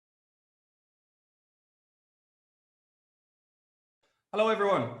Hello,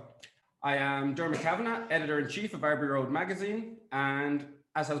 everyone. I am Dermot Kavanagh, Editor-in-Chief of Arbury Road magazine, and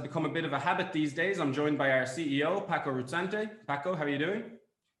as has become a bit of a habit these days, I'm joined by our CEO, Paco Ruzzante. Paco, how are you doing?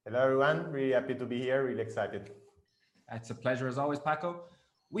 Hello, everyone. Really happy to be here. Really excited. It's a pleasure as always, Paco.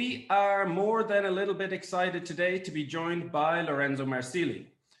 We are more than a little bit excited today to be joined by Lorenzo Marsili.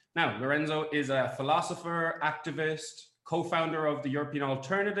 Now, Lorenzo is a philosopher, activist, co-founder of the European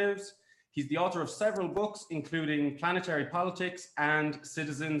Alternatives. He's the author of several books, including Planetary Politics and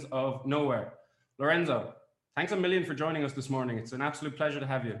Citizens of Nowhere. Lorenzo, thanks a million for joining us this morning. It's an absolute pleasure to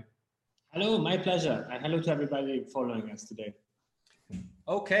have you. Hello, my pleasure. And hello to everybody following us today.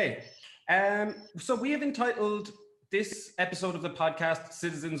 Okay. So we have entitled this episode of the podcast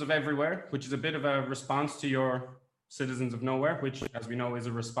Citizens of Everywhere, which is a bit of a response to your Citizens of Nowhere, which, as we know, is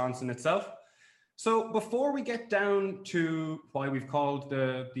a response in itself. So before we get down to why we've called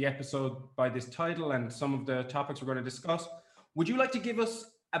the episode by this title and some of the topics we're going to discuss, would you like to give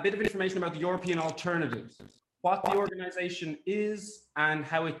us a bit of information about the European Alternatives, what the organization is and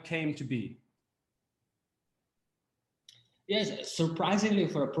how it came to be? Yes, surprisingly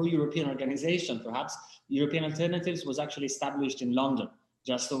for a pro-European organization, perhaps, European Alternatives was actually established in London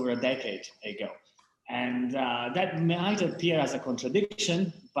just over a decade ago. And that might appear as a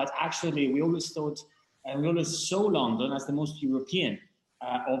contradiction, but actually we always thought, and we always saw London as the most European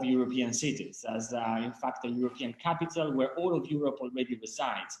of European cities, as in fact a European capital where all of Europe already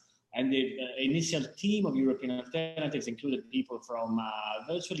resides. And the initial team of European Alternatives included people from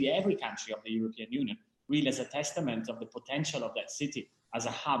virtually every country of the European Union, really as a testament of the potential of that city as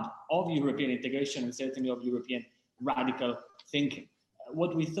a hub of European integration and certainly of European radical thinking.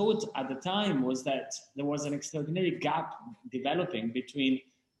 What we thought at the time was that there was an extraordinary gap developing between,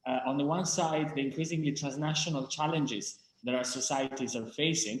 on the one side, the increasingly transnational challenges that our societies are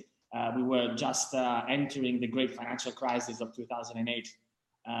facing. We were just entering the great financial crisis of 2008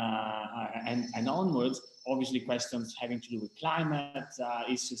 and onwards, obviously questions having to do with climate,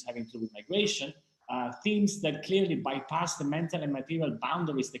 issues having to do with migration, themes that clearly bypass the mental and material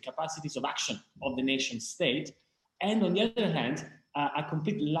boundaries, the capacities of action of the nation state. And on the other hand, a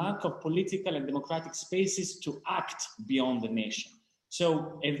complete lack of political and democratic spaces to act beyond the nation.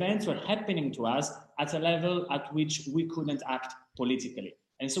 So events were happening to us at a level at which we couldn't act politically.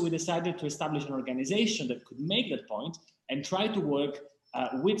 And so we decided to establish an organization that could make that point and try to work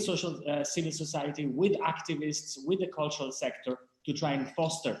with civil society, with activists, with the cultural sector to try and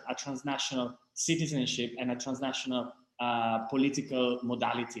foster a transnational citizenship and a transnational political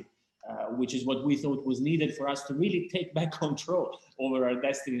modality. Which is what we thought was needed for us to really take back control over our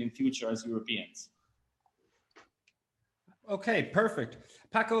destiny and future as Europeans. Okay, perfect.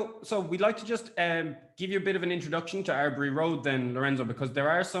 Paco, so we'd like to just give you a bit of an introduction to Arbury Road then, Lorenzo, because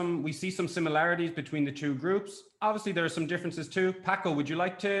we see some similarities between the two groups. Obviously, there are some differences too. Paco, would you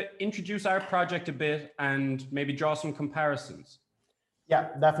like to introduce our project a bit and maybe draw some comparisons? Yeah,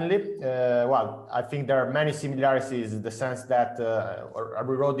 definitely. Well, I think there are many similarities in the sense that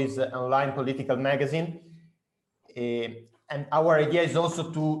Arbury Road is an online political magazine. And our idea is also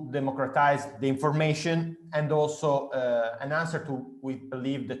to democratize the information and also an answer to, we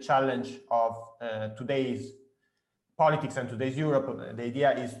believe, the challenge of today's politics and today's Europe. The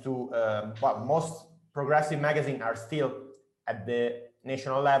idea is to, well, most progressive magazines are still at the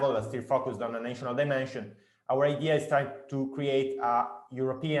national level, are still focused on a national dimension. Our idea is trying to create a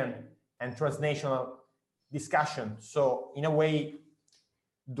European and transnational discussion. So in a way,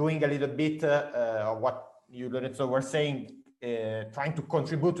 doing a little bit of what you, Lorenzo, were saying, trying to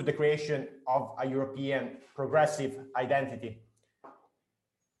contribute to the creation of a European progressive identity.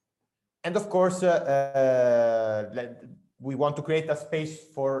 And of course, we want to create a space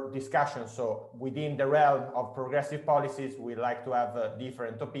for discussion. So within the realm of progressive policies, we like to have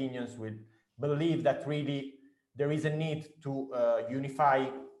different opinions. We believe that really there is a need to unify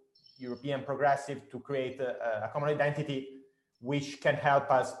European progressive to create a common identity which can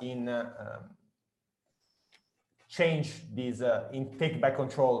help us in change this, in take back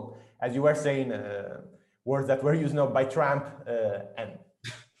control, as you were saying, words that were used now by Trump, and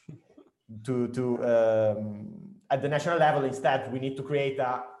at the national level. Instead, we need to create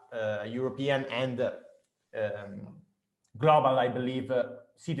a European and global, I believe,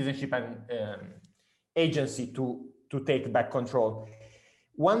 citizenship and agency to take back control.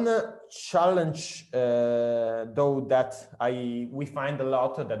 One challenge, though, that we find a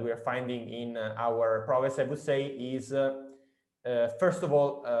lot, that we are finding in our progress, I would say, is first of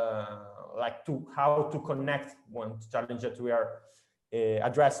all, how to connect. One challenge that we are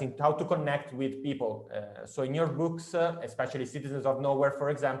addressing, how to connect with people. So in your books, especially Citizens of Nowhere,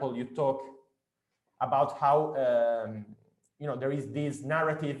 for example, you talk about how there is this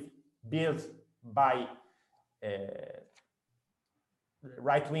narrative built by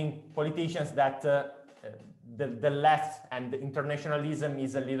right-wing politicians that the left and the internationalism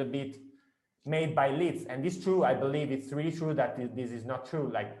is a little bit made by elites. And it's true, I believe it's really true that this is not true,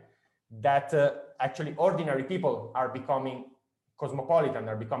 like that actually ordinary people are becoming cosmopolitan,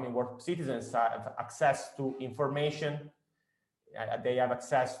 are becoming world citizens, have access to information, they have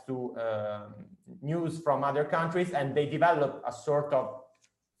access to news from other countries, and they develop a sort of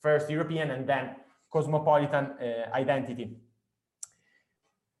first European and then cosmopolitan identity.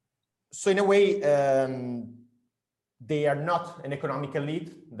 So in a way, they are not an economic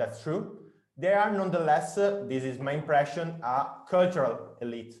elite, that's true. They are nonetheless, this is my impression, a cultural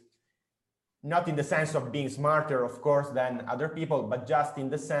elite. Not in the sense of being smarter, of course, than other people, but just in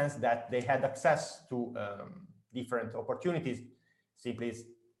the sense that they had access to different opportunities, simply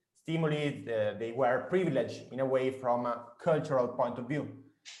stimuli, they were privileged in a way from a cultural point of view.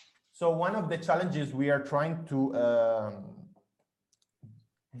 So one of the challenges we are trying to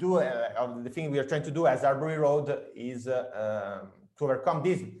the thing we are trying to do as Arbory Road is to overcome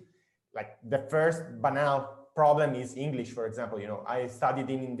this. Like the first banal problem is English, for example. I studied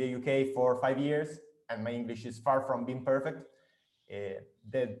in the UK for 5 years, and my English is far from being perfect.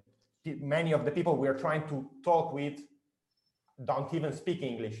 Many of the people we are trying to talk with don't even speak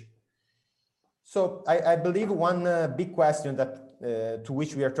English. So I believe one big question that to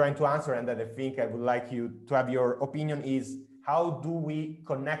which we are trying to answer, and that I think I would like you to have your opinion, is how do we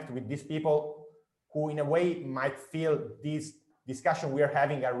connect with these people who in a way might feel this discussion we are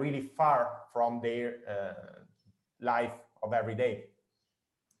having are really far from their life of every day?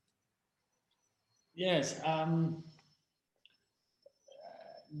 Yes,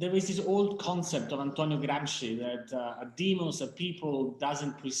 there is this old concept of Antonio Gramsci that a demos, a people,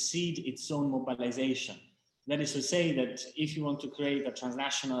 doesn't precede its own mobilization. That is to say that if you want to create a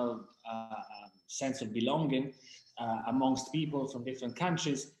transnational sense of belonging amongst people from different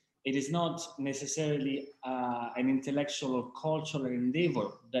countries, it is not necessarily an intellectual or cultural endeavor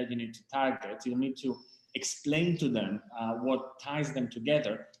that you need to target. You need to explain to them what ties them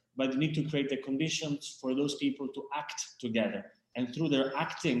together, but you need to create the conditions for those people to act together. And through their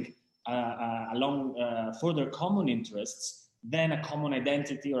acting along for their common interests, then a common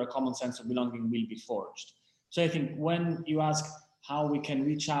identity or a common sense of belonging will be forged. So I think when you ask how we can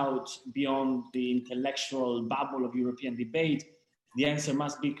reach out beyond the intellectual bubble of European debate, the answer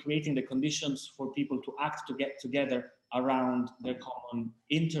must be creating the conditions for people to act to get together around their common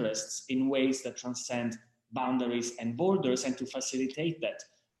interests in ways that transcend boundaries and borders, and to facilitate that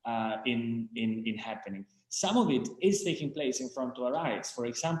in happening. Some of it is taking place in front of our eyes. For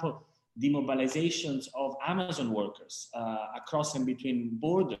example, the mobilizations of Amazon workers across and between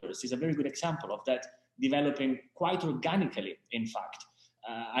borders is a very good example of that, developing quite organically, in fact.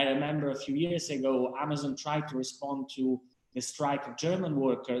 I remember a few years ago, Amazon tried to respond to the strike of German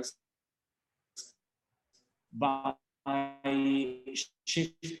workers by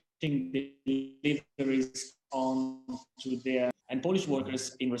shifting deliveries onto their, and Polish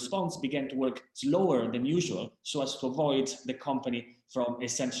workers in response began to work slower than usual so as to avoid the company from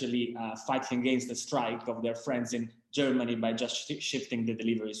essentially fighting against the strike of their friends in Germany by just shifting the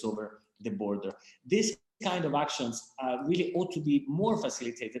deliveries over the border. This kind of actions really ought to be more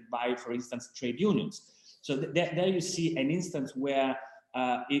facilitated by, for instance, trade unions. So there you see an instance where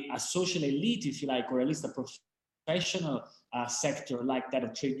a social elite, if you like, or at least a professional sector like that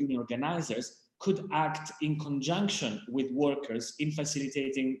of trade union organizers could act in conjunction with workers in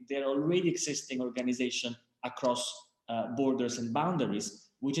facilitating their already existing organization across borders and boundaries,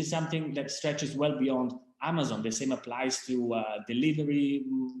 which is something that stretches well beyond Amazon. The same applies to delivery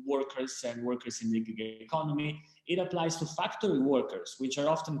workers and workers in the gig economy. It applies to factory workers, which are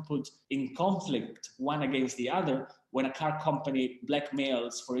often put in conflict one against the other when a car company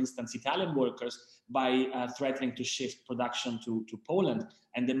blackmails, for instance, Italian workers by threatening to shift production to Poland,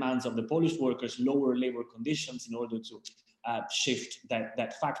 and demands of the Polish workers lower labor conditions in order to shift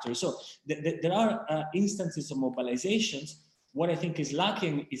that factory. So there are instances of mobilizations. What I think is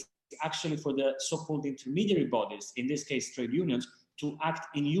lacking is actually for the so-called intermediary bodies, in this case trade unions, to act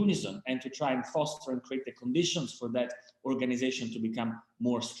in unison and to try and foster and create the conditions for that organization to become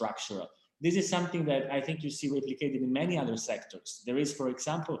more structural. This is something that I think you see replicated in many other sectors. There is, for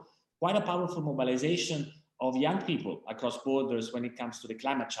example, quite a powerful mobilization of young people across borders when it comes to the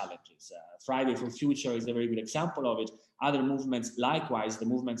climate challenges. Friday for Future is a very good example of it. Other movements, likewise, the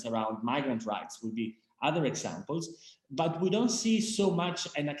movements around migrant rights would be other examples. But we don't see so much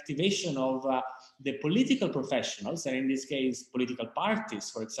an activation of the political professionals, and in this case, political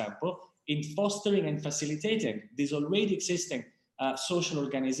parties, for example, in fostering and facilitating this already existing social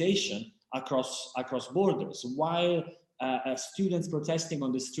organization across borders. While students protesting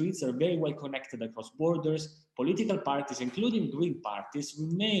on the streets are very well connected across borders, political parties, including Green parties,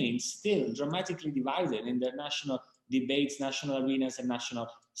 remain still dramatically divided in their national debates, national arenas, and national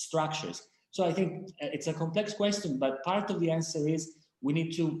structures. So I think it's a complex question, but part of the answer is we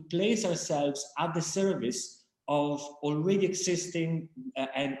need to place ourselves at the service of already existing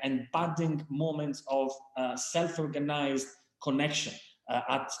and budding moments of self-organized connection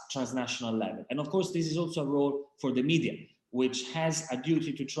at transnational level. And of course, this is also a role for the media, which has a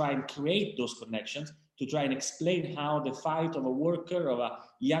duty to try and create those connections, to try and explain how the fight of a worker, of a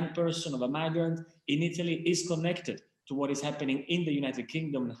young person, of a migrant in Italy is connected to what is happening in the United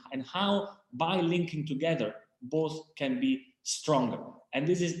Kingdom, and how by linking together, both can be stronger. And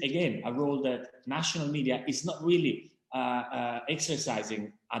this is, again, a role that national media is not really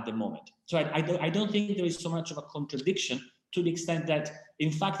exercising at the moment. So I don't think there is so much of a contradiction, to the extent that,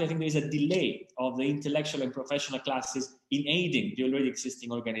 in fact, I think there is a delay of the intellectual and professional classes in aiding the already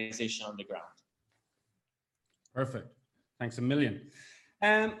existing organization on the ground. Perfect. Thanks a million.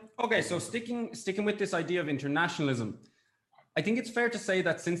 Okay, so sticking with this idea of internationalism, I think it's fair to say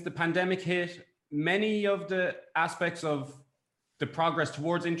that since the pandemic hit, many of the aspects of the progress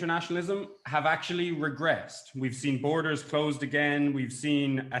towards internationalism have actually regressed. We've seen borders closed again. We've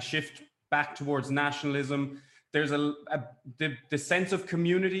seen a shift back towards nationalism. There's the sense of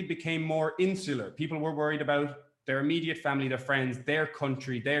community became more insular. People were worried about their immediate family, their friends, their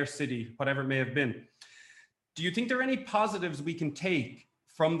country, their city, whatever it may have been. Do you think there are any positives we can take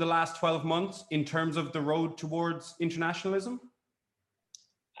from the last 12 months in terms of the road towards internationalism?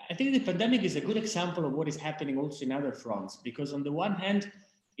 I think the pandemic is a good example of what is happening also in other fronts, because on the one hand,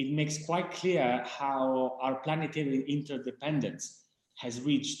 it makes quite clear how our planetary interdependence has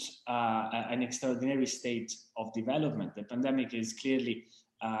reached an extraordinary state of development. The pandemic is clearly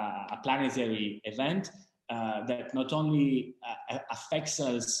a planetary event that not only affects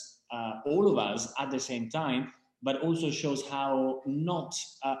us, all of us at the same time, but also shows how not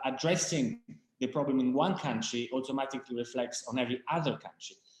addressing the problem in one country automatically reflects on every other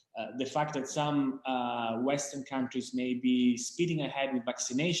country. The fact that some Western countries may be speeding ahead with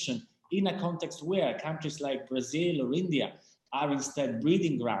vaccination in a context where countries like Brazil or India are instead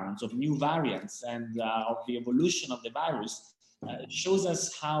breeding grounds of new variants and of the evolution of the virus, shows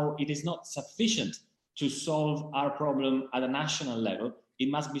us how it is not sufficient to solve our problem at a national level. It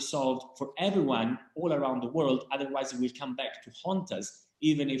must be solved for everyone all around the world. Otherwise, it will come back to haunt us,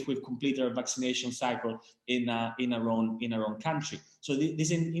 even if we've completed our vaccination cycle in our own country. So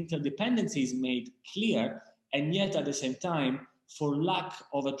this interdependency is made clear, and yet at the same time, for lack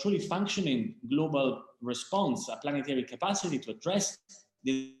of a truly functioning global response, a planetary capacity to address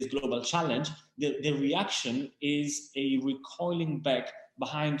this global challenge, the reaction is a recoiling back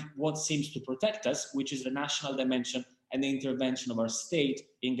behind what seems to protect us, which is the national dimension and the intervention of our state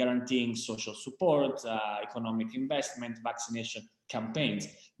in guaranteeing social support, economic investment, vaccination campaigns.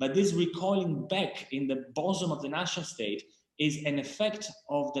 But this recoiling back in the bosom of the national state is an effect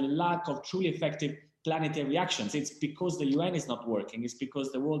of the lack of truly effective planetary actions. It's because the UN is not working. It's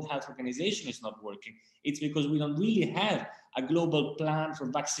because the World Health Organization is not working. It's because we don't really have a global plan for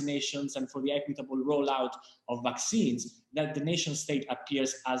vaccinations and for the equitable rollout of vaccines that the nation state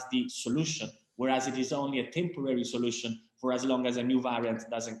appears as the solution, whereas it is only a temporary solution for as long as a new variant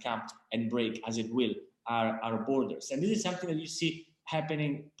doesn't come and break, as it will, our borders. And this is something that you see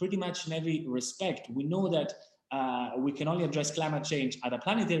happening pretty much in every respect. We know that we can only address climate change at a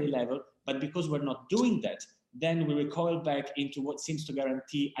planetary level, but because we're not doing that, then we recoil back into what seems to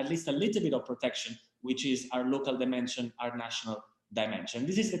guarantee at least a little bit of protection, which is our local dimension, our national dimension.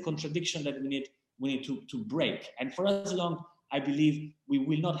 This is the contradiction that we need to break. And for as long, I believe, we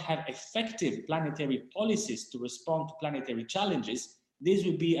will not have effective planetary policies to respond to planetary challenges, this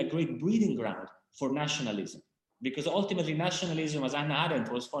will be a great breeding ground for nationalism. Because ultimately nationalism, as Hannah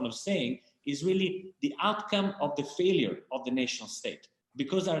Arendt was fond of saying, is really the outcome of the failure of the nation state.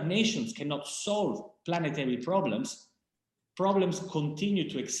 Because our nations cannot solve planetary problems, problems continue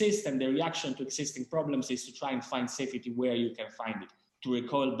to exist, and the reaction to existing problems is to try and find safety where you can find it, to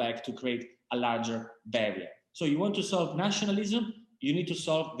recoil back, to create a larger barrier. So you want to solve nationalism, you need to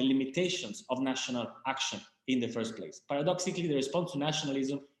solve the limitations of national action in the first place. Paradoxically, the response to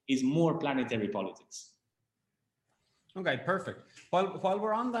nationalism is more planetary politics. Okay, perfect. While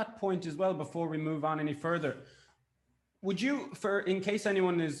we're on that point as well, before we move on any further, would you, in case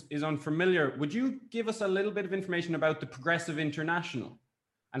anyone is unfamiliar, would you give us a little bit of information about the Progressive International?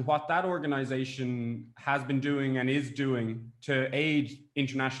 and what that organization has been doing and is doing to aid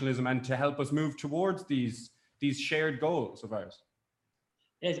internationalism and to help us move towards these shared goals of ours?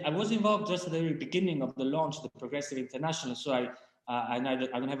 Yes, I was involved just at the very beginning of the launch of the Progressive International, so I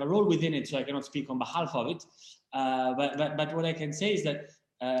don't have a role within it, so I cannot speak on behalf of it. But what I can say is that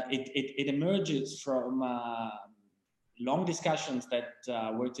it emerges from long discussions that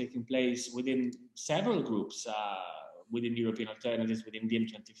were taking place within several groups, within European Alternatives, within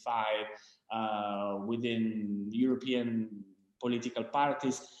DiEM25, within European political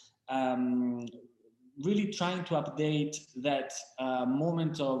parties, really trying to update that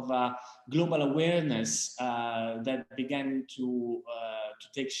moment of global awareness that began to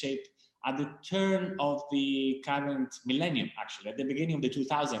take shape at the turn of the current millennium. Actually, at the beginning of the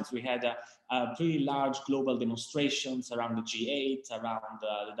 2000s, we had pretty large global demonstrations around the G8, around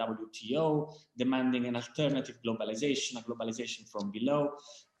the WTO, demanding an alternative globalization, a globalization from below.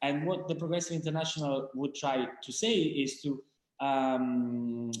 And what the Progressive International would try to say is to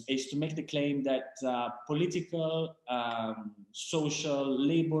make the claim that political, social,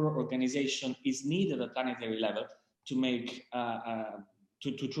 labor organization is needed at planetary level to make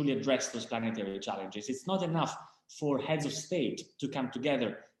to truly address those planetary challenges. It's not enough for heads of state to come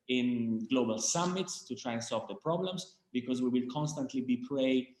together in global summits to try and solve the problems, because we will constantly be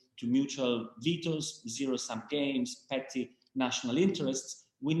prey to mutual vetoes, zero-sum games, petty national interests.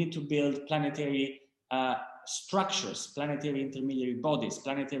 We need to build planetary structures, planetary intermediary bodies,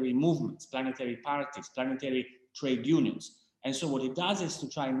 planetary movements, planetary parties, planetary trade unions. And so what it does is to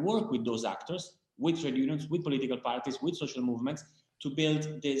try and work with those actors, with trade unions, with political parties, with social movements, to build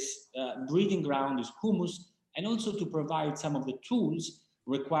this breeding ground, this humus, and also to provide some of the tools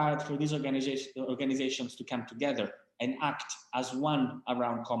required for these organizations to come together and act as one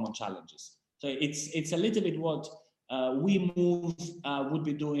around common challenges. So it's a little bit what We Move would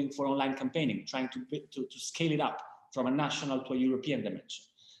be doing for online campaigning, trying to scale it up from a national to a European dimension.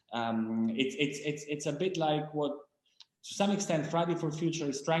 It's a bit like what, to some extent, Friday for Future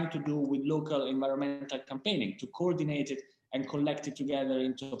is trying to do with local environmental campaigning, to coordinate it and collect it together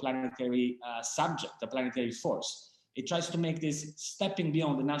into a planetary subject, a planetary force. It tries to make this stepping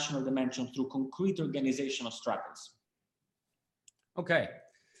beyond the national dimension through concrete organizational struggles. Okay.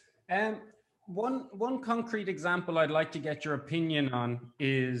 One concrete example I'd like to get your opinion on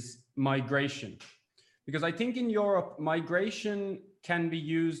is migration. Because I think in Europe, migration can be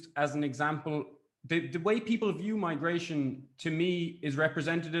used as an example. The way people view migration, to me, is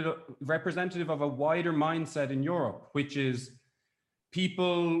representative of a wider mindset in Europe, which is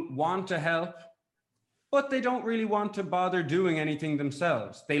people want to help, but they don't really want to bother doing anything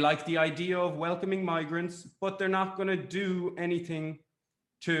themselves. They like the idea of welcoming migrants, but they're not going to do anything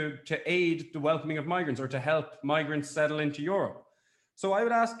to aid the welcoming of migrants or to help migrants settle into Europe. So I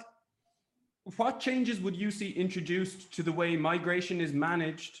would ask, what changes would you see introduced to the way migration is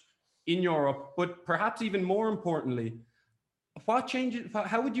managed in Europe, but perhaps even more importantly, what changes,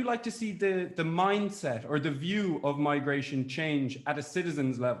 how would you like to see the mindset or the view of migration change at a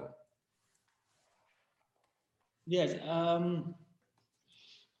citizen's level? Yes,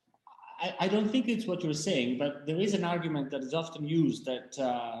 I don't think it's what you're saying, but there is an argument that is often used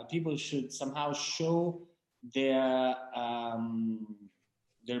that people should somehow show their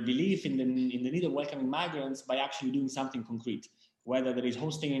belief in the need of welcoming migrants by actually doing something concrete, whether that is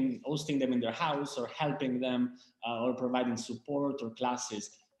hosting them in their house or helping them or providing support or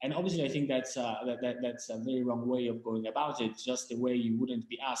classes. And obviously, I think that's a very wrong way of going about it. Just the way you wouldn't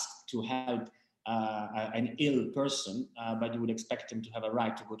be asked to help an ill person, but you would expect him to have a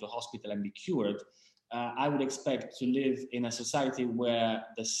right to go to hospital and be cured. I would expect to live in a society where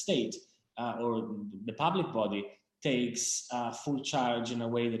the state or the public body takes full charge in a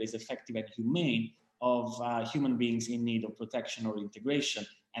way that is effective and humane of human beings in need of protection or integration,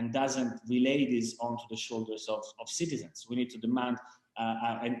 and doesn't relay this onto the shoulders of citizens. We need to demand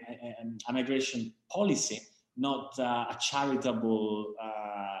a migration policy, not a charitable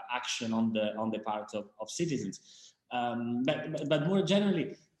action on the part of citizens. But more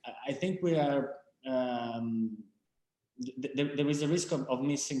generally, I think we are, there is a risk of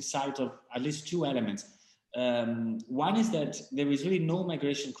missing sight of at least two elements. One is that there is really no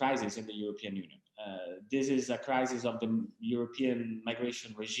migration crisis in the European Union. This is a crisis of the European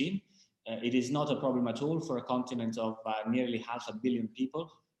migration regime. It is not a problem at all for a continent of nearly 500 million people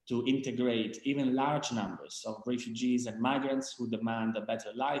to integrate even large numbers of refugees and migrants who demand a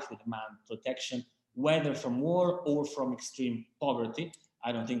better life, who demand protection, whether from war or from extreme poverty.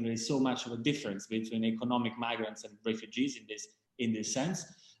 I don't think there is so much of a difference between economic migrants and refugees in this sense.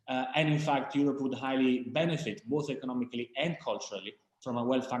 And in fact, Europe would highly benefit, both economically and culturally, from a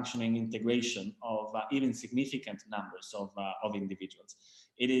well-functioning integration of even significant numbers of individuals.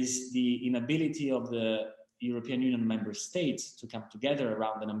 It is the inability of the European Union member states to come together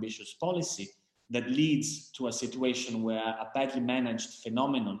around an ambitious policy that leads to a situation where a badly managed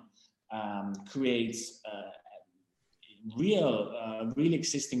phenomenon creates real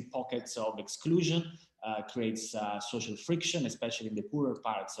existing pockets of exclusion, creates social friction, especially in the poorer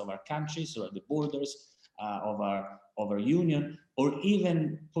parts of our countries or at the borders of our union, or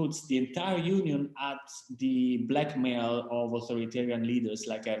even puts the entire union at the blackmail of authoritarian leaders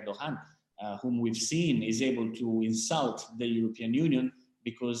like Erdogan, whom we've seen is able to insult the European Union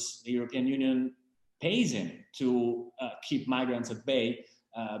because the European Union pays him to keep migrants at bay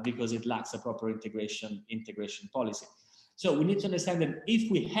because it lacks a proper integration policy. So we need to understand that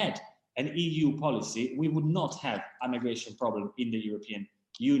if we had an EU policy, we would not have a migration problem in the European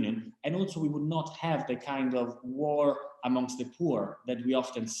Union, and also we would not have the kind of war amongst the poor that we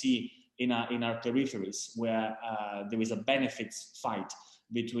often see in our peripheries, where there is a benefits fight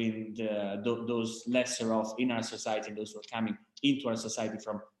between those lesser off in our society and those who are coming into our society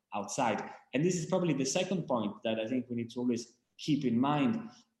from outside. And this is probably the second point that I think we need to always keep in mind.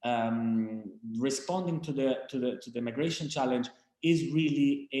 Responding to the migration challenge is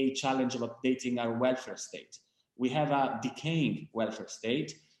really a challenge of updating our welfare state. We have a decaying welfare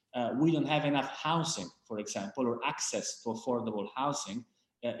state. We don't have enough housing, for example, or access to affordable housing,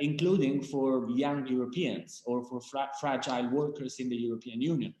 including for young Europeans or for fragile workers in the European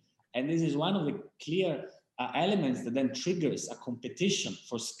Union. And this is one of the clear elements that then triggers a competition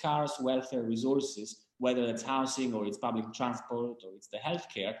for scarce welfare resources, whether it's housing or it's public transport or it's the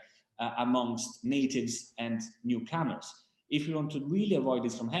healthcare, amongst natives and newcomers. If we want to really avoid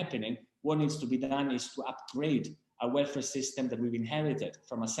this from happening, what needs to be done is to upgrade a welfare system that we've inherited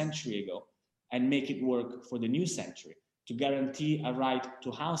from a century ago and make it work for the new century, to guarantee a right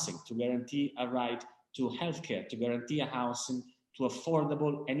to housing, to guarantee a right to healthcare, to guarantee a housing to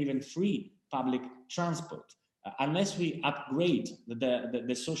affordable and even free public transport. Unless we upgrade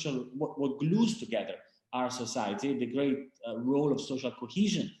the social, what glues together our society, the great role of social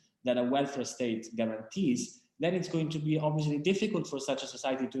cohesion that a welfare state guarantees, then it's going to be obviously difficult for such a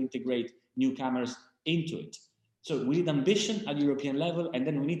society to integrate newcomers into it. So we need ambition at European level, and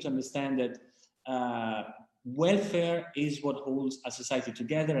then we need to understand that welfare is what holds a society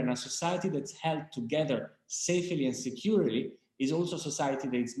together, and a society that's held together safely and securely is also a society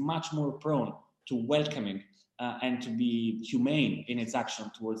that is much more prone to welcoming and to be humane in its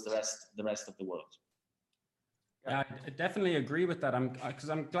action towards the rest of the world. Yeah, I definitely agree with that. Because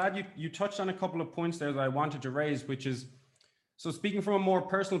I'm glad you touched on a couple of points there that I wanted to raise, which is, so speaking from a more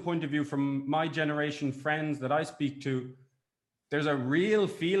personal point of view, from my generation friends that I speak to, there's a real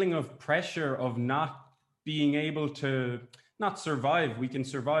feeling of pressure of not being able to, not survive, we can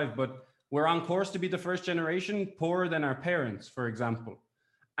survive, but we're on course to be the first generation poorer than our parents, for example.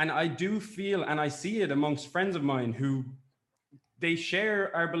 And I do feel, and I see it amongst friends of mine who, they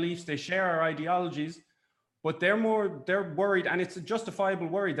share our beliefs, they share our ideologies, but they're worried, and it's a justifiable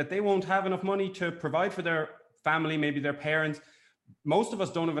worry, that they won't have enough money to provide for their family, maybe their parents. Most of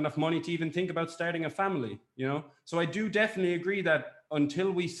us don't have enough money to even think about starting a family, you know? So I do definitely agree that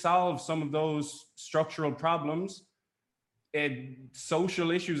until we solve some of those structural problems,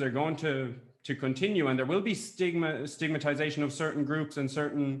 social issues are going to continue, and there will be stigmatization of certain groups and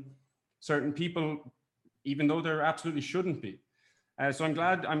certain people, even though there absolutely shouldn't be. So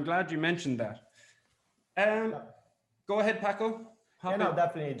I'm glad you mentioned that. Go ahead, Paco. Yeah, no,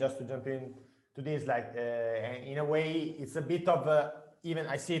 definitely. Just to jump in to this, like in a way, it's a bit of even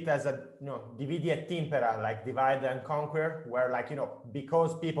I see it as a divide et impera, like divide and conquer, where like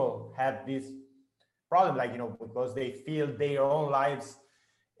because people have this problem, like because they feel their own lives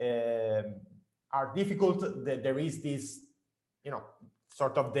are difficult. There is this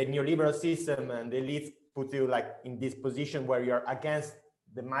sort of the neoliberal system, and the elite put you like in this position where you're against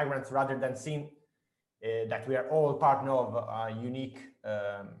the migrants rather than seeing that we are all part of a unique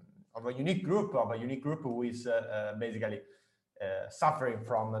group who is basically suffering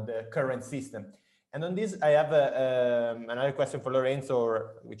from the current system. And on this, I have another question for Lorenzo,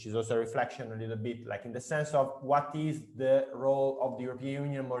 which is also a reflection a little bit, like in the sense of what is the role of the European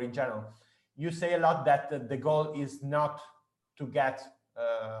Union more in general. You say a lot that the goal is not to get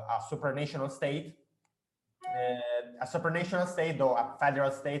a supranational state. A supranational state, though a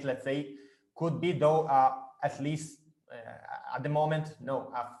federal state, let's say, could be, though, at least at the moment,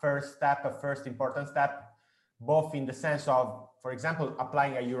 a first important step, both in the sense of, for example,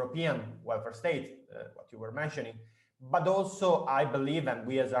 applying a European welfare state, what you were mentioning, but also I believe, and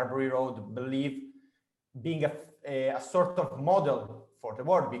we as Arbory Road believe, being a sort of model for the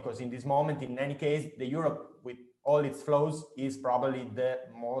world, because in this moment, in any case, the Europe with all its flows is probably the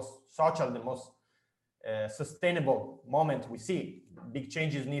most social, the most sustainable moment we see. Big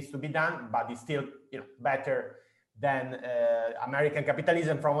changes needs to be done, but it's still better than American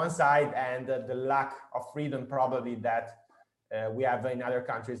capitalism from one side and the lack of freedom probably that we have in other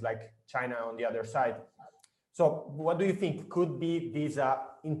countries like China on the other side. So what do you think could be this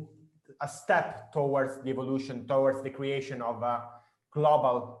a step towards the evolution, towards the creation of a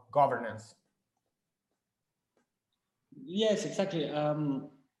global governance? Yes, exactly.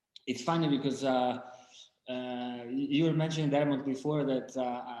 It's funny because you were mentioning, Dermot, before that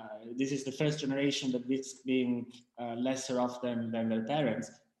this is the first generation that is being lesser off than their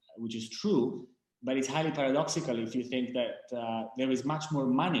parents, which is true, but it's highly paradoxical if you think that there is much more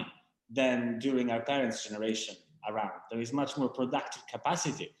money than during our parents' generation around. There is much more productive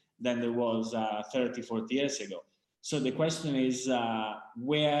capacity than there was 30, 40 years ago. So the question is,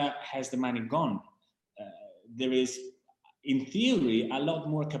 where has the money gone? There is, in theory, a lot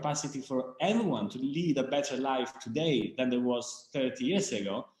more capacity for everyone to lead a better life today than there was 30 years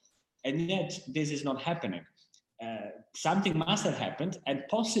ago, and yet this is not happening. Something must have happened, and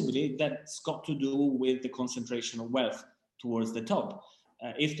possibly that's got to do with the concentration of wealth towards the top.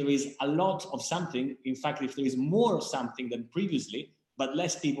 If there is a lot of something, in fact, if there is more of something than previously, but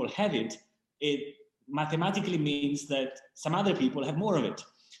less people have it, it mathematically means that some other people have more of it.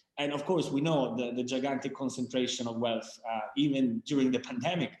 And of course, we know the gigantic concentration of wealth, even during the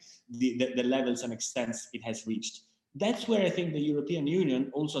pandemic, the levels and extents it has reached. That's where I think the European Union,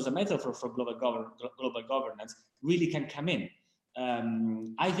 also as a metaphor for global governance, really can come in.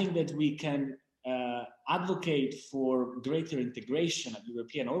 I think that we can advocate for greater integration at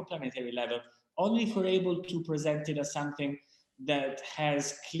European or planetary level only if we're able to present it as something that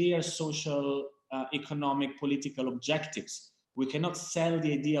has clear social, economic, political objectives. We cannot sell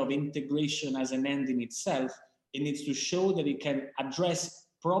the idea of integration as an end in itself. It needs to show that it can address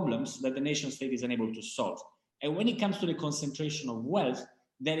problems that the nation state is unable to solve. And when it comes to the concentration of wealth,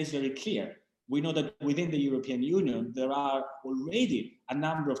 that is very clear. We know that within the European Union, there are already a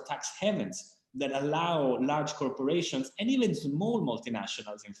number of tax havens that allow large corporations and even small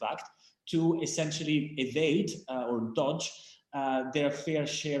multinationals, in fact, to essentially evade or dodge their fair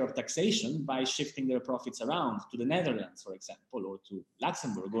share of taxation by shifting their profits around to the Netherlands, for example, or to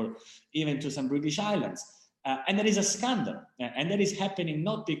Luxembourg, or even to some British islands. And that is a scandal. And that is happening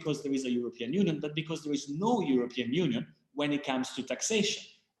not because there is a European Union, but because there is no European Union when it comes to taxation.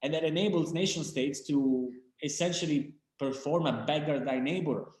 And that enables nation states to essentially perform a beggar thy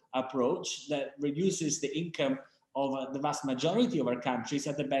neighbor approach that reduces the income of the vast majority of our countries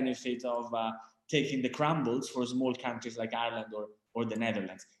at the benefit of taking the crumbles for small countries like Ireland or the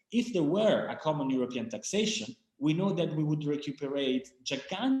Netherlands. If there were a common European taxation, we know that we would recuperate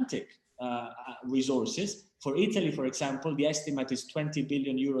gigantic resources. For Italy, for example, the estimate is 20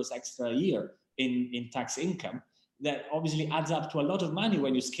 billion euros extra a year in tax income. That obviously adds up to a lot of money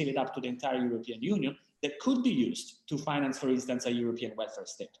when you scale it up to the entire European Union that could be used to finance, for instance, a European welfare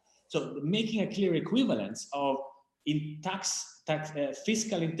state. So making a clear equivalence of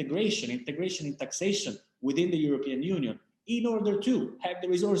fiscal integration in taxation within the European Union in order to have the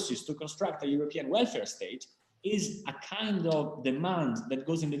resources to construct a European welfare state is a kind of demand that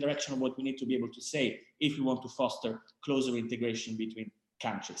goes in the direction of what we need to be able to say if we want to foster closer integration between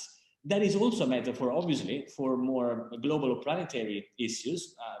countries. That is also a metaphor, obviously, for more global or planetary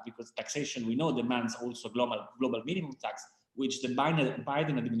issues, because taxation, we know, demands also global minimum tax, which the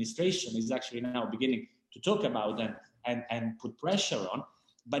Biden administration is actually now beginning to talk about and put pressure on.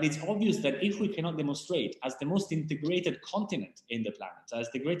 But it's obvious that if we cannot demonstrate as the most integrated continent in the planet, as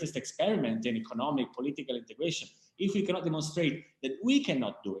the greatest experiment in economic, political integration, if we cannot demonstrate that we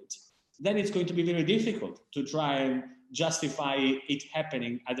cannot do it, then it's going to be very difficult to try and justify it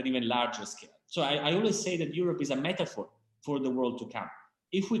happening at an even larger scale. So I always say that Europe is a metaphor for the world to come.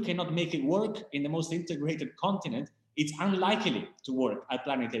 If we cannot make it work in the most integrated continent, it's unlikely to work at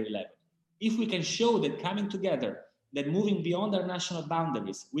planetary level. If we can show that coming together, that moving beyond our national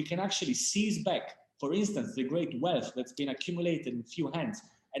boundaries, we can actually seize back, for instance, the great wealth that's been accumulated in few hands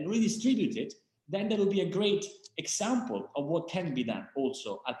and redistribute it, then that will be a great example of what can be done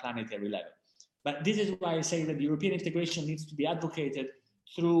also at planetary level. But this is why I say that European integration needs to be advocated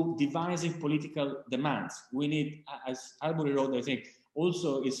through divisive political demands. We need, as Albury wrote, I think,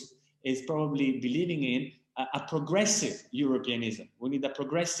 also is probably believing in a progressive Europeanism. We need a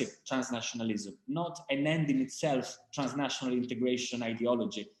progressive transnationalism, not an end in itself transnational integration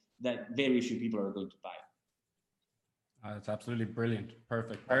ideology that very few people are going to buy. That's absolutely brilliant.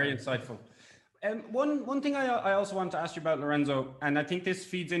 Perfect. Very insightful. One thing I also want to ask you about, Lorenzo, and I think this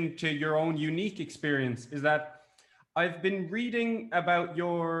feeds into your own unique experience, is that I've been reading about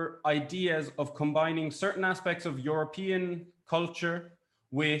your ideas of combining certain aspects of European culture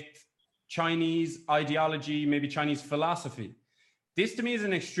with Chinese ideology, maybe Chinese philosophy. This to me is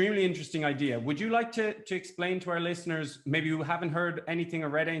an extremely interesting idea. Would you like to explain to our listeners, maybe who haven't heard anything or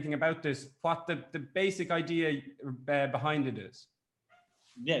read anything about this, what the basic idea behind it is?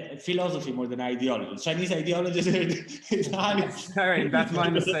 Yeah, philosophy more than ideology. Chinese ideology is Sorry, that's my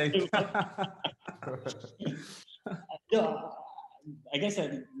mistake. No, I guess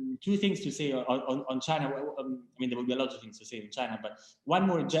two things to say on China. I mean, there will be a lot of things to say in China, but one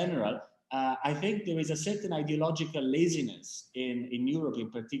more general. I think there is a certain ideological laziness in Europe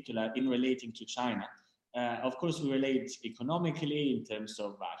in particular in relating to China. Of course, we relate economically in terms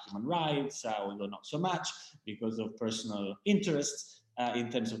of human rights, although not so much because of personal interests,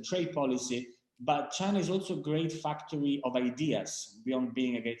 in terms of trade policy. But China is also a great factory of ideas beyond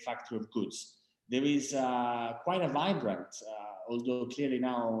being a great factory of goods. There is quite a vibrant, although clearly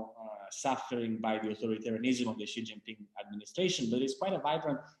now suffering by the authoritarianism of the Xi Jinping administration, but it's quite a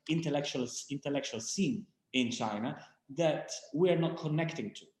vibrant intellectual scene in China that we are not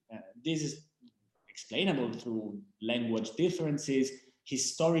connecting to. This is explainable through language differences,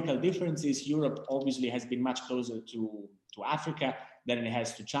 historical differences. Europe obviously has been much closer to Africa than it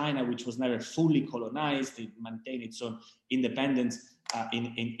has to China, which was never fully colonized. It maintained its own independence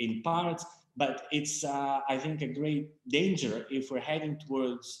in parts. But it's, I think, a great danger if we're heading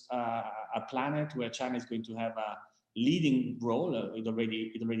towards a planet where China is going to have a leading role. It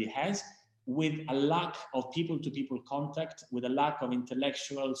already has, with a lack of people-to-people contact, with a lack of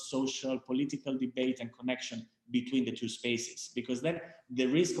intellectual, social, political debate and connection between the two spaces. Because then the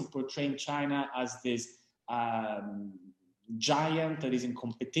risk of portraying China as this giant that is in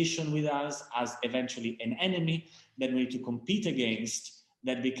competition with us, as eventually an enemy that we need to compete against,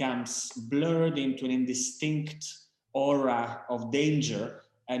 that becomes blurred into an indistinct aura of danger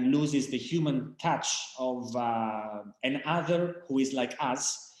and loses the human touch of an other who is like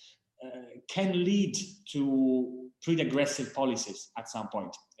us, can lead to pretty aggressive policies at some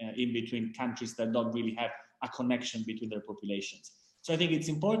point in between countries that don't really have a connection between their populations. So I think it's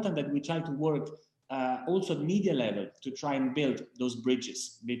important that we try to work also at media level to try and build those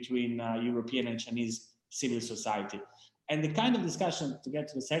bridges between European and Chinese civil society. And the kind of discussion, to get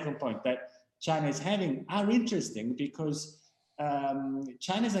to the second point, that China is having are interesting because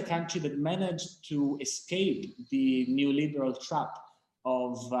China is a country that managed to escape the neoliberal trap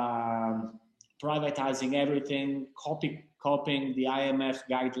of privatizing everything, copying the IMF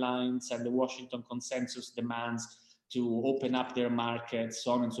guidelines and the Washington consensus demands to open up their markets,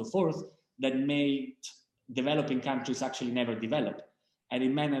 so on and so forth, that made developing countries actually never develop. And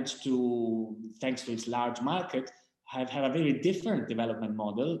it managed to, thanks to its large market, have a very different development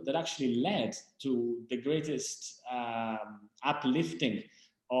model that actually led to the greatest uplifting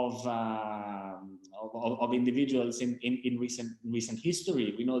of individuals in recent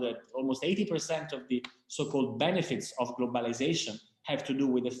history. We know that almost 80% of the so-called benefits of globalization have to do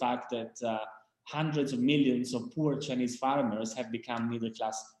with the fact that hundreds of millions of poor Chinese farmers have become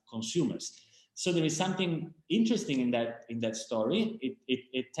middle-class consumers. So there is something interesting in that story.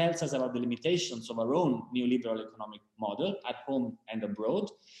 It tells us about the limitations of our own neoliberal economic model at home and abroad.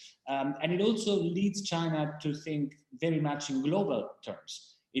 And it also leads China to think very much in global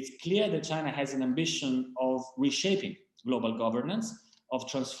terms. It's clear that China has an ambition of reshaping global governance, of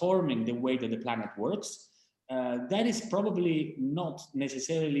transforming the way that the planet works. That is probably not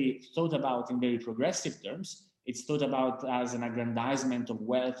necessarily thought about in very progressive terms. It's thought about as an aggrandizement of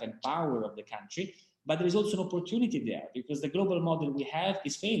wealth and power of the country, but there is also an opportunity there because the global model we have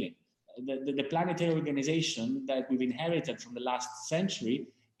is failing. The planetary organization that we've inherited from the last century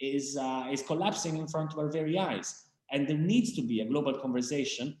is collapsing in front of our very eyes. And there needs to be a global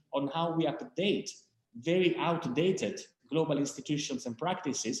conversation on how we update very outdated global institutions and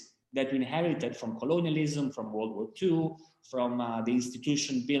practices that we inherited from colonialism, from World War II, from the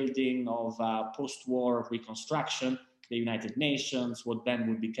institution building of post-war reconstruction, the United Nations, what then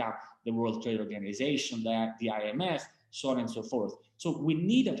would become the World Trade Organization, the IMF, so on and so forth. So we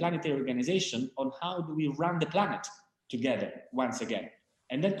need a planetary organization on how do we run the planet together once again.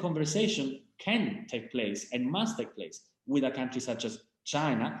 And that conversation can take place and must take place with a country such as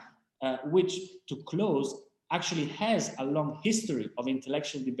China, which, to close, actually has a long history of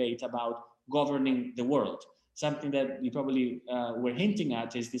intellectual debate about governing the world. Something that you probably were hinting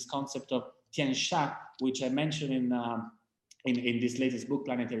at is this concept of Tiansha, which I mentioned in this latest book,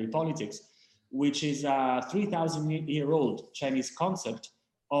 Planetary Politics, which is a 3,000-year-old Chinese concept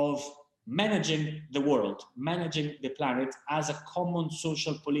of managing the world, managing the planet as a common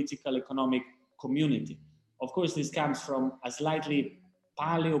social, political, economic community. Of course, this comes from a slightly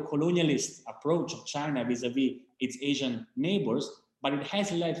paleo-colonialist approach of China vis-a-vis its Asian neighbors, but it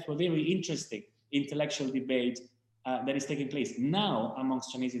has led to a very interesting intellectual debate that is taking place now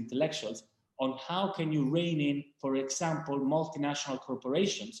amongst Chinese intellectuals on how can you rein in, for example, multinational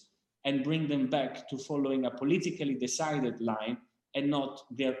corporations and bring them back to following a politically decided line and not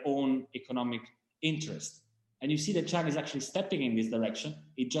their own economic interest. And you see that China is actually stepping in this direction.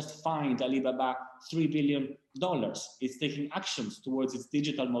 It just fined Alibaba $3 billion. It's taking actions towards its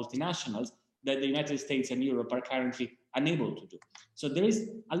digital multinationals that the United States and Europe are currently unable to do. So there is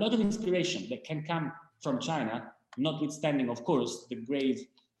a lot of inspiration that can come from China, notwithstanding, of course, the grave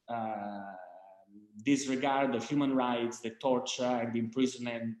disregard of human rights, the torture and the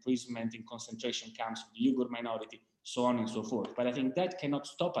imprisonment in concentration camps of the Uyghur minority, so on and so forth. But I think that cannot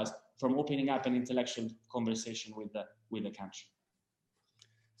stop us from opening up an intellectual conversation with the country.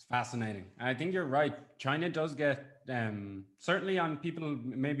 It's fascinating. I think you're right. China does get, certainly on people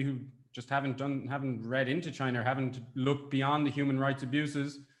maybe who just haven't read into China or haven't looked beyond the human rights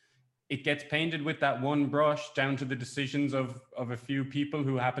abuses, it gets painted with that one brush down to the decisions of a few people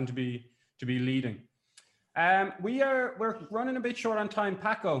who happen to be leading. We're running a bit short on time.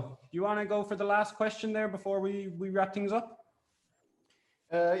 Paco, do you want to go for the last question there before we wrap things up?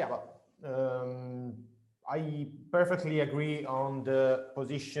 I perfectly agree on the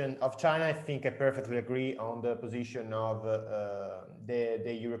position of China. I think I perfectly agree on the position of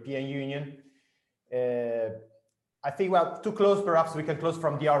the European Union. I think, well, to close, perhaps we can close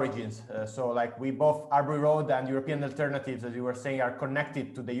from the origins. So like we both, Arbery Road and European alternatives, as you were saying, are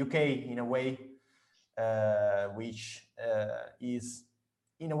connected to the UK in a way, which is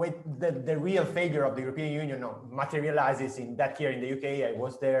in a way the real failure of the European Union materializes in that year in the UK. I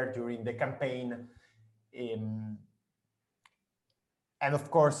was there during the campaign. And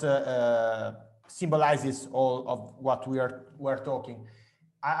of course, symbolizes all of what we're talking.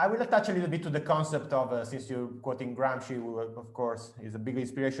 I will attach a little bit to the concept of, since you're quoting Gramsci, who of course is a big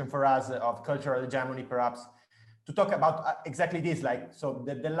inspiration for us, of cultural hegemony, perhaps, to talk about exactly this. Like, so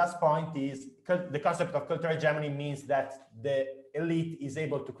the last point is the concept of cultural hegemony means that the elite is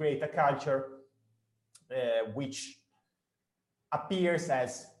able to create a culture which appears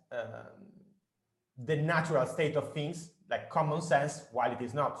as the natural state of things, like common sense, while it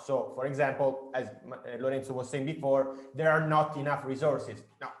is not. So, for example, as Lorenzo was saying before, there are not enough resources.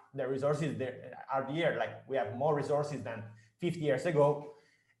 No, the resources there are here. Like we have more resources than 50 years ago.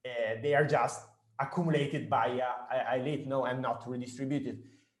 They are just accumulated by elite, and not redistributed.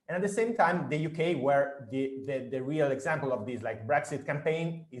 And at the same time, the UK, where the real example of this, like Brexit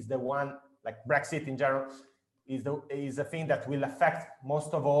campaign, is the one, like Brexit in general, is a thing that will affect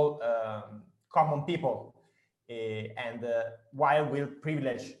most of all common people, and while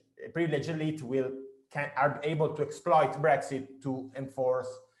privileged elite are able to exploit Brexit to enforce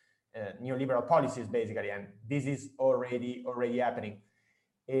neoliberal policies, basically, and this is already happening.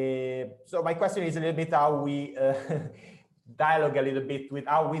 So my question is a little bit how we dialogue a little bit with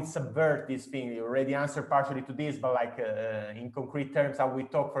how we subvert this thing. You already answered partially to this, but like in concrete terms, how we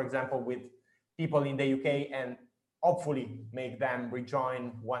talk, for example, with people in the UK and hopefully make them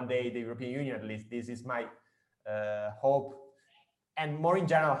rejoin one day the European Union. At least this is my hope. And more in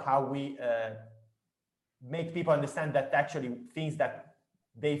general, how we make people understand that actually things that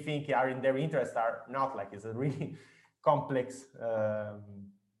they think are in their interest are not. Like, it's a really complex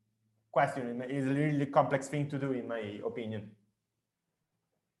question. It's a really complex thing to do, in my opinion.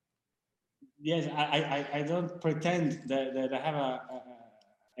 Yes, I don't pretend that I have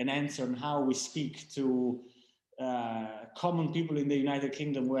an answer on how we speak to common people in the United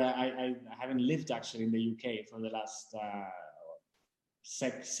Kingdom, where I haven't lived actually in the UK for the last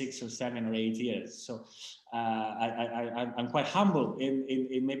 6 or 7 or 8 years. So I'm quite humble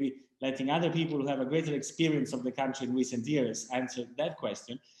in maybe letting other people who have a greater experience of the country in recent years answer that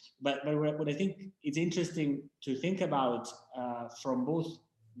question. But what I think it's interesting to think about from both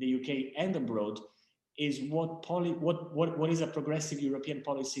the UK and abroad is what is a progressive European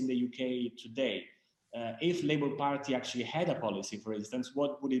policy in the UK today. If Labour Party actually had a policy, for instance,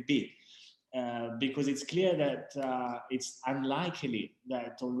 what would it be? Because it's clear that it's unlikely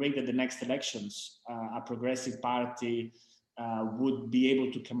that already at the next elections, a progressive party would be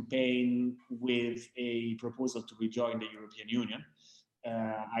able to campaign with a proposal to rejoin the European Union.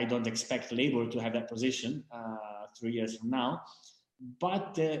 I don't expect Labour to have that position 3 years from now,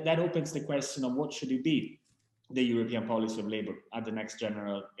 but that opens the question of what should it be, the European policy of Labour at the next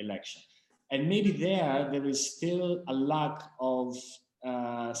general election. And maybe there is still a lack of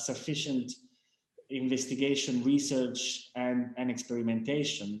sufficient investigation, research, and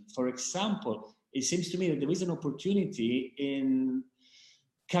experimentation. For example, it seems to me that there is an opportunity in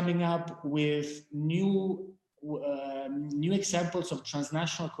coming up with new examples of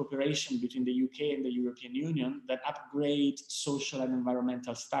transnational cooperation between the UK and the European Union that upgrade social and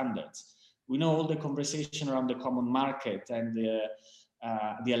environmental standards. We know all the conversation around the common market and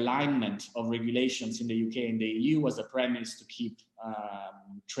the alignment of regulations in the UK and the EU as a premise to keep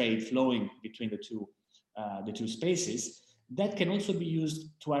trade flowing between the two spaces. That can also be used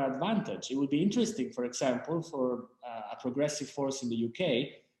to our advantage. It would be interesting, for example, for a progressive force in the UK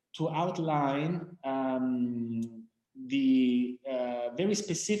to outline the very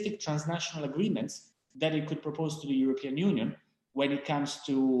specific transnational agreements that it could propose to the European Union when it comes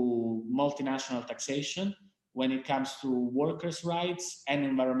to multinational taxation, when it comes to workers' rights and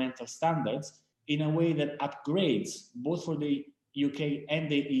environmental standards, in a way that upgrades both for the UK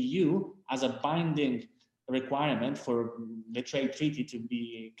and the EU as a binding requirement for the trade treaty to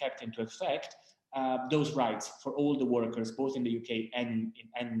be kept into effect, those rights for all the workers, both in the UK and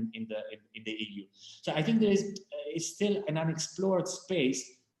in the EU. So I think there is still an unexplored space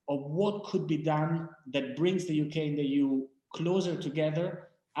of what could be done that brings the UK and the EU closer together,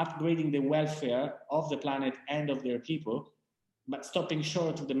 upgrading the welfare of the planet and of their people, but stopping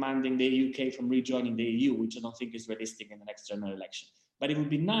short of demanding the UK from rejoining the EU, which I don't think is realistic in the next general election. But it would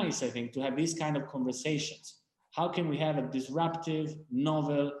be nice, I think, to have these kind of conversations. How can we have a disruptive,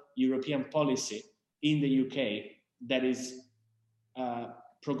 novel European policy in the UK that is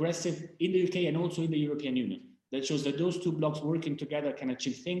progressive in the UK and also in the European Union, that shows that those two blocks working together can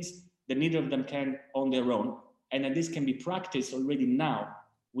achieve things that neither of them can on their own, and that this can be practiced already now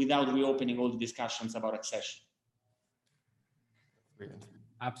without reopening all the discussions about accession. Brilliant.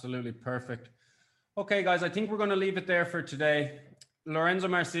 Absolutely perfect. Okay, guys, I think we're going to leave it there for today. Lorenzo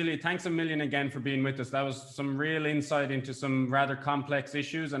Marsili, thanks a million again for being with us. That was some real insight into some rather complex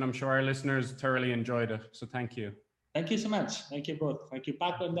issues, and I'm sure our listeners thoroughly enjoyed it. So thank you. Thank you so much. Thank you both. Thank you,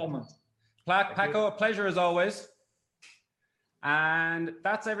 Paco and Diamond. Paco, a pleasure as always. And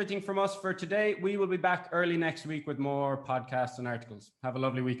that's everything from us for today. We will be back early next week with more podcasts and articles. Have a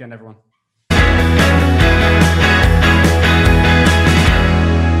lovely weekend, everyone.